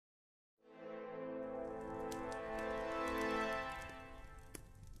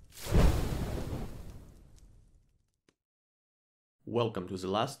Welcome to the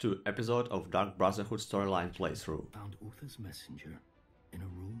last two episodes of Dark Brotherhood storyline playthrough. Found Uther's messenger in a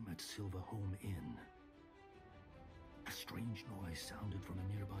room at Silverholm Inn. A strange noise sounded from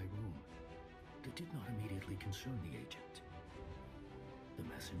a nearby room that did not immediately concern the agent. The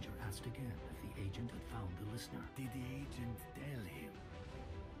messenger asked again if the agent had found the listener. Did the agent tell him?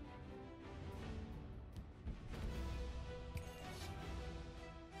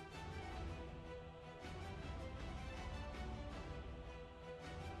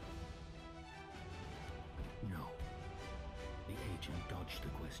 No. The agent dodged the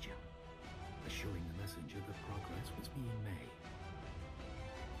question, assuring the messenger that progress was being made.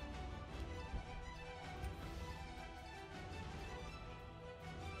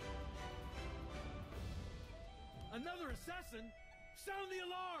 Another assassin? Sound the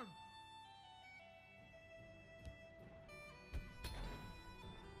alarm!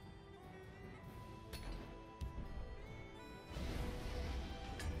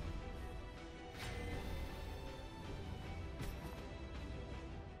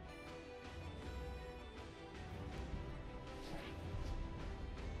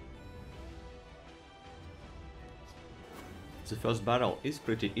 The first battle is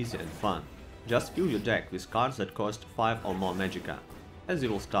pretty easy and fun. Just fill your deck with cards that cost 5 or more magicka, as you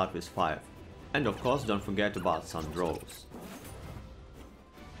will start with 5. And of course don't forget about some draws.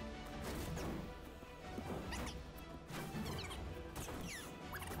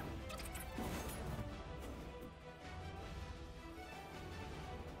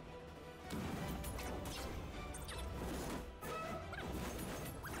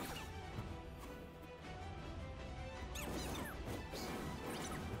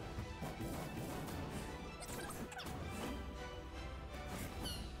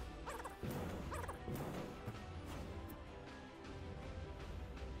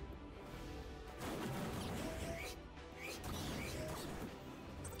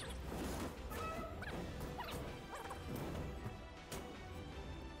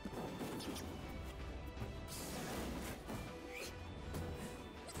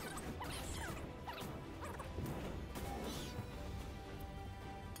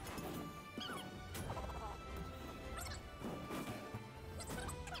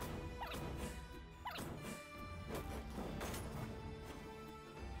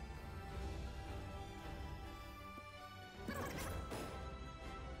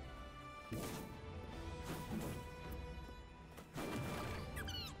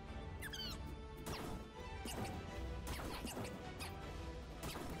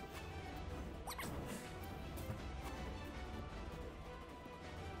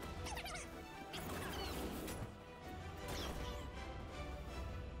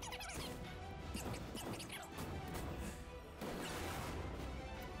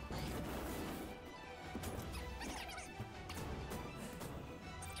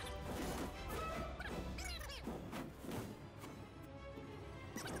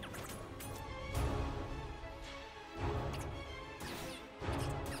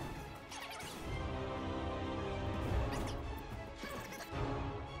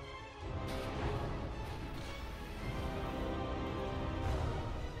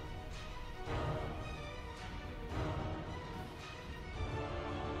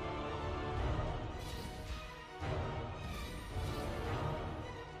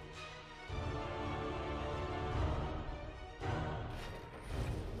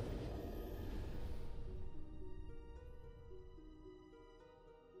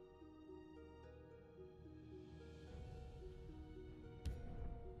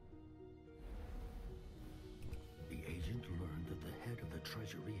 Learned that the head of the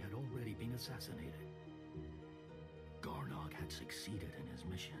treasury had already been assassinated. Garnog had succeeded in his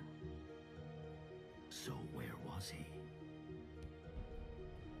mission. So where was he?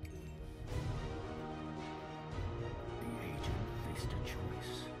 The agent faced a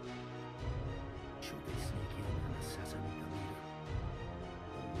choice. Should they sneak in and assassinate the leader?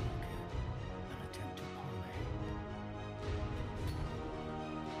 Or walk in and attempt to parley?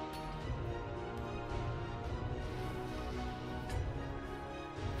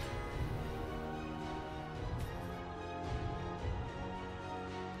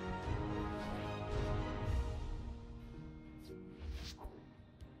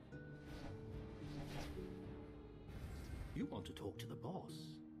 You want to talk to the boss?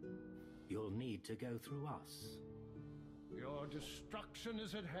 You'll need to go through us. Your destruction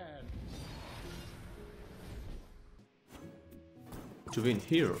is at hand. To win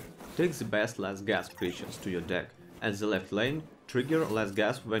here, take the best last gasp creatures to your deck. At the left lane, trigger last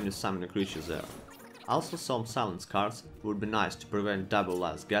gasp when you summon a creature there. Also some silence cards would be nice to prevent double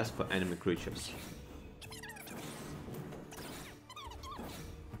last gasp for enemy creatures.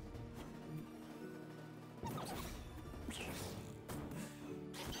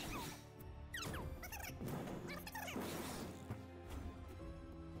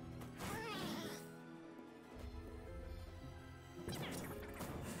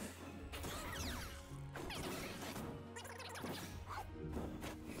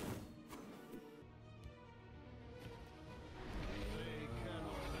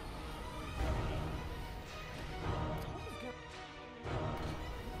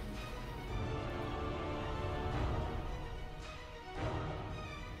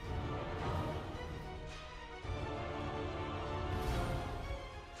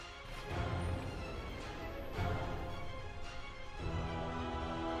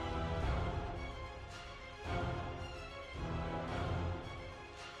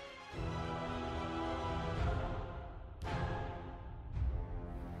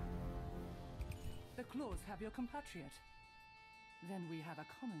 claws have your compatriot? Then we have a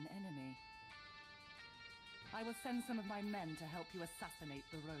common enemy. I will send some of my men to help you assassinate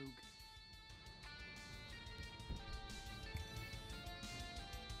the rogue.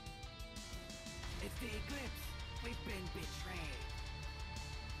 It's the Eclipse! We've been betrayed!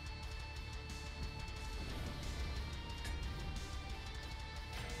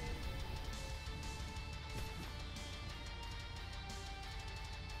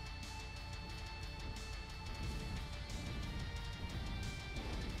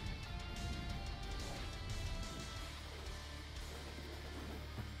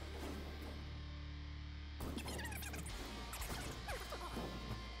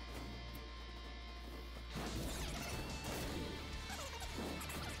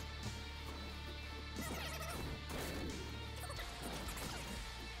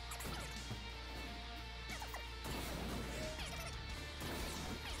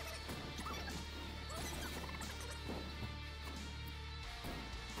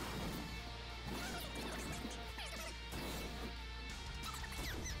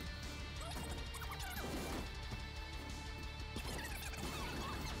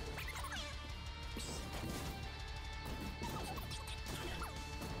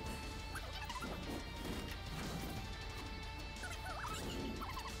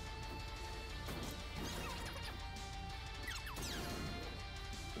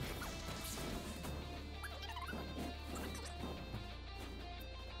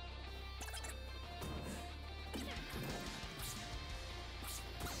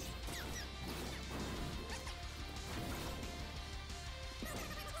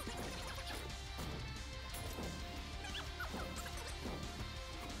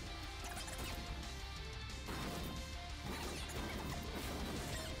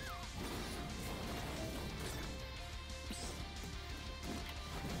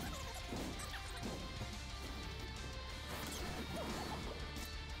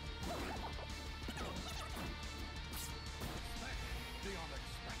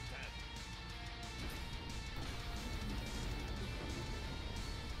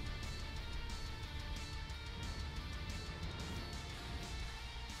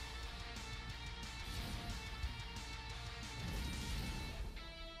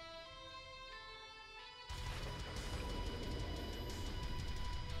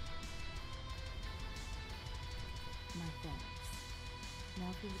 My thanks. Now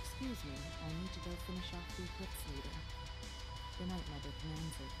if you'll excuse me, I need to go finish off the Eclipse Leader. The Night Mother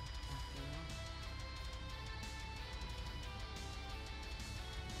commands it, after all.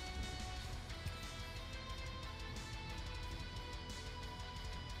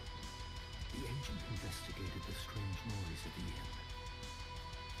 The agent investigated the strange noise at the inn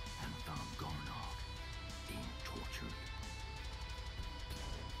and found Garnog being tortured.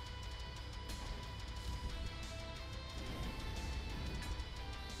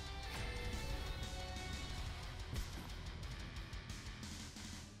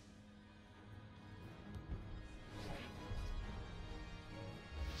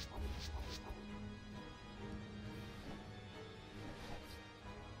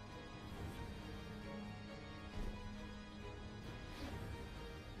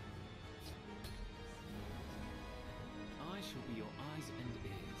 I shall be your eyes and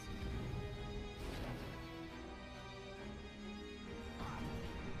ears.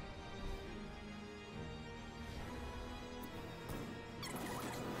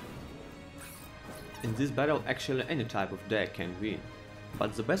 In this battle actually any type of deck can win,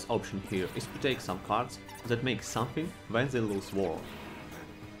 but the best option here is to take some cards that make something when they lose war.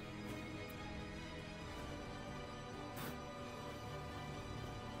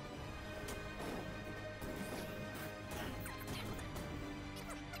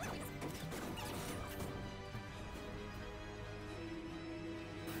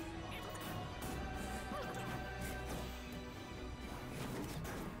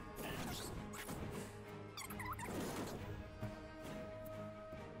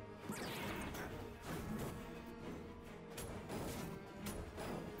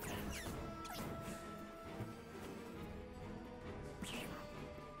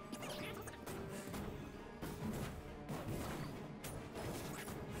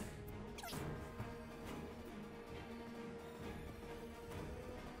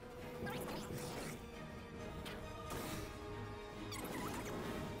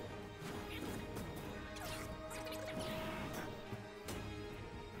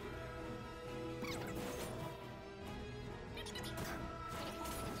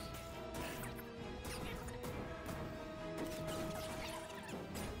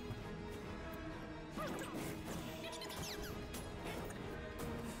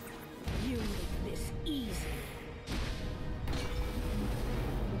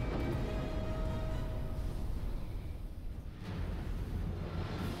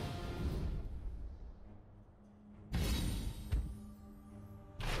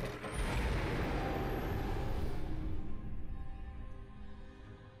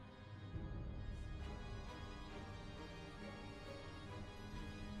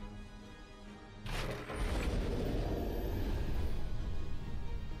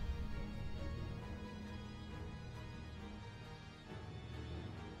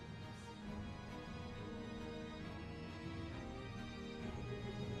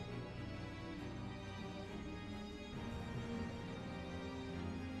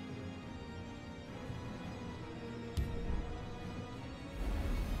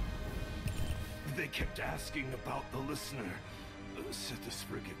 They kept asking about the listener. Sithis,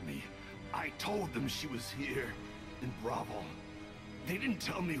 forgive me. I told them she was here, in Bravo. They didn't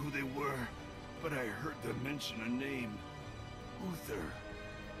tell me who they were, but I heard them mention a name. Uther.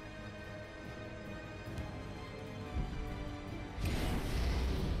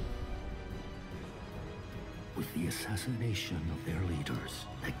 With the assassination of their leaders,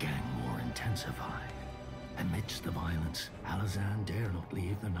 the gang war intensified. Amidst the violence, Alazan dare not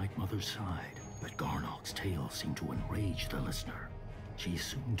leave the Night Mother's side, but Garnok's tale seemed to enrage the listener. She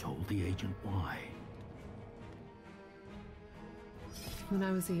soon told the agent why. When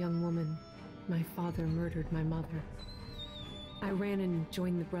I was a young woman, my father murdered my mother. I ran and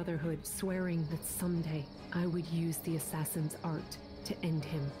joined the Brotherhood, swearing that someday I would use the assassin's art to end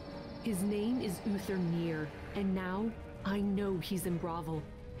him. His name is Uther Nier, and now I know he's in Bravo.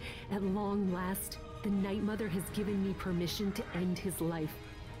 At long last, the Night Mother has given me permission to end his life.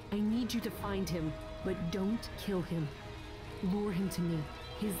 I need you to find him, but don't kill him. Lure him to me.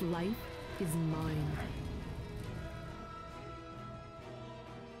 His life is mine.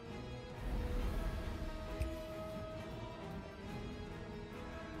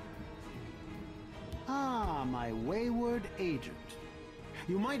 Ah, my wayward agent.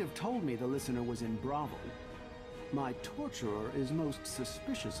 You might have told me the listener was in Bravo. My torturer is most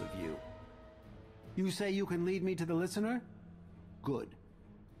suspicious of you. You say you can lead me to the listener? Good.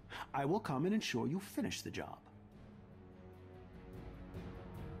 I will come and ensure you finish the job.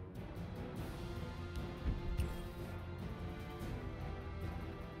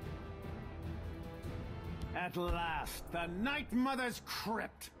 At last, the Night Mother's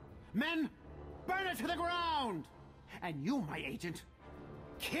crypt! Men, burn it to the ground! And you, my agent,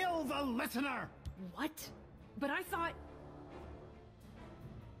 kill the listener! What? But I thought...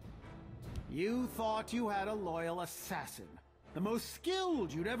 You thought you had a loyal assassin. The most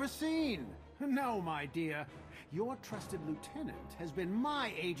skilled you'd ever seen. No, my dear. Your trusted lieutenant has been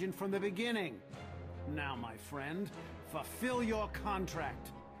my agent from the beginning. Now, my friend, fulfill your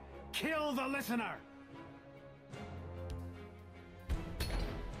contract. Kill the listener!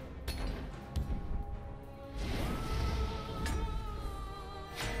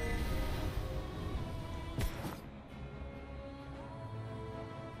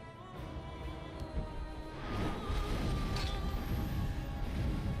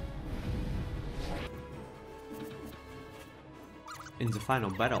 In the final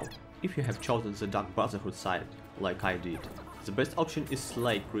battle, if you have chosen the Dark Brotherhood side, like I did, the best option is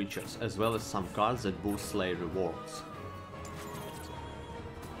slay creatures, as well as some cards that boost slay rewards.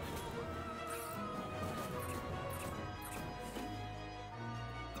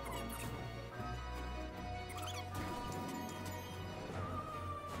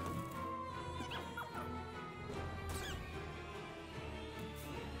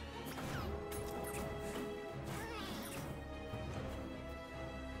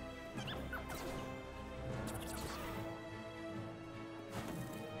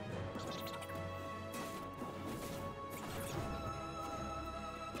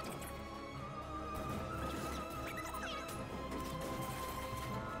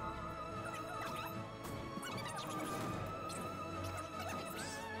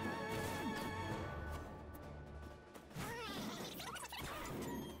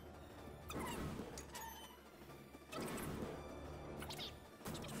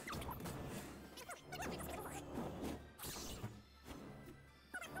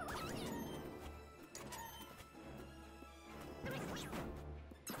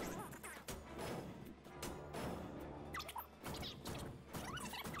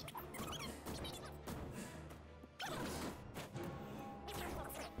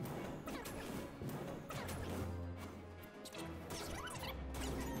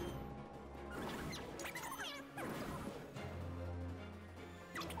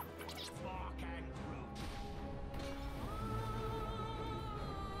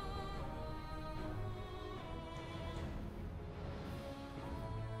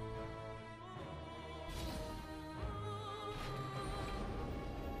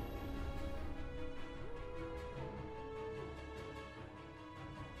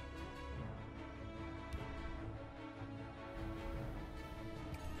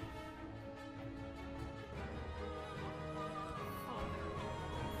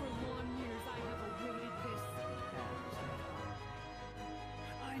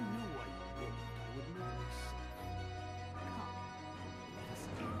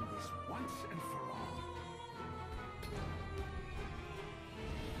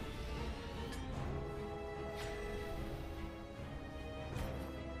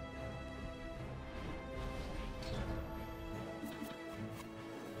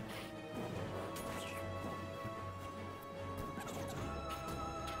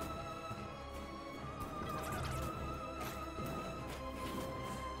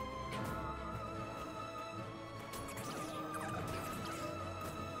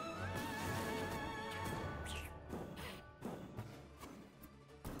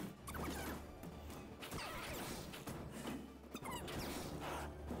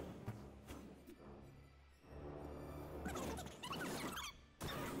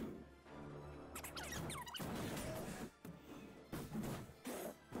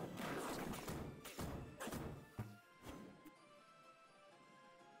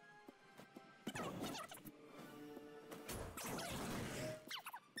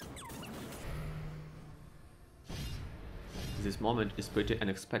 This moment is pretty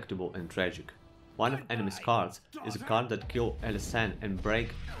unexpected and tragic. One of enemy's cards is a card that kill Elisan and break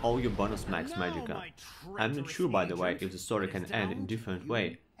all your bonus max magicka. I'm not sure, by the way, if the story can end in different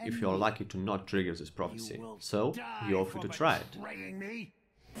way if you're lucky to not trigger this prophecy, so you're free to try it.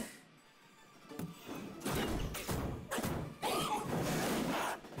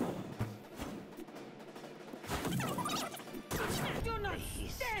 Do not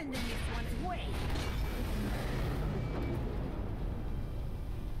stand in this one's way!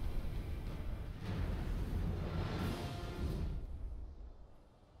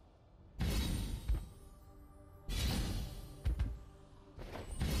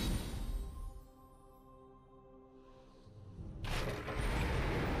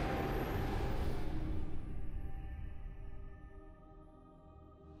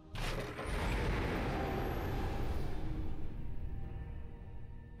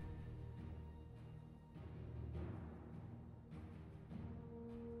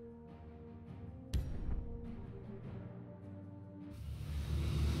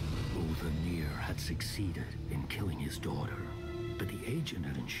 Had succeeded in killing his daughter, but the agent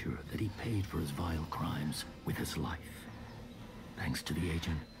had ensured that he paid for his vile crimes with his life. Thanks to the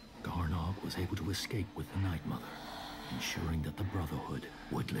agent, Garnog was able to escape with the Night Mother, ensuring that the Brotherhood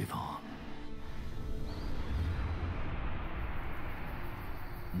would live on.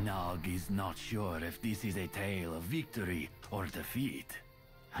 Nog is not sure if this is a tale of victory or defeat.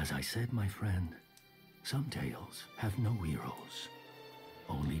 As I said, my friend, some tales have no heroes.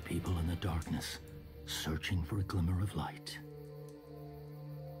 Only people in the darkness, searching for a glimmer of light.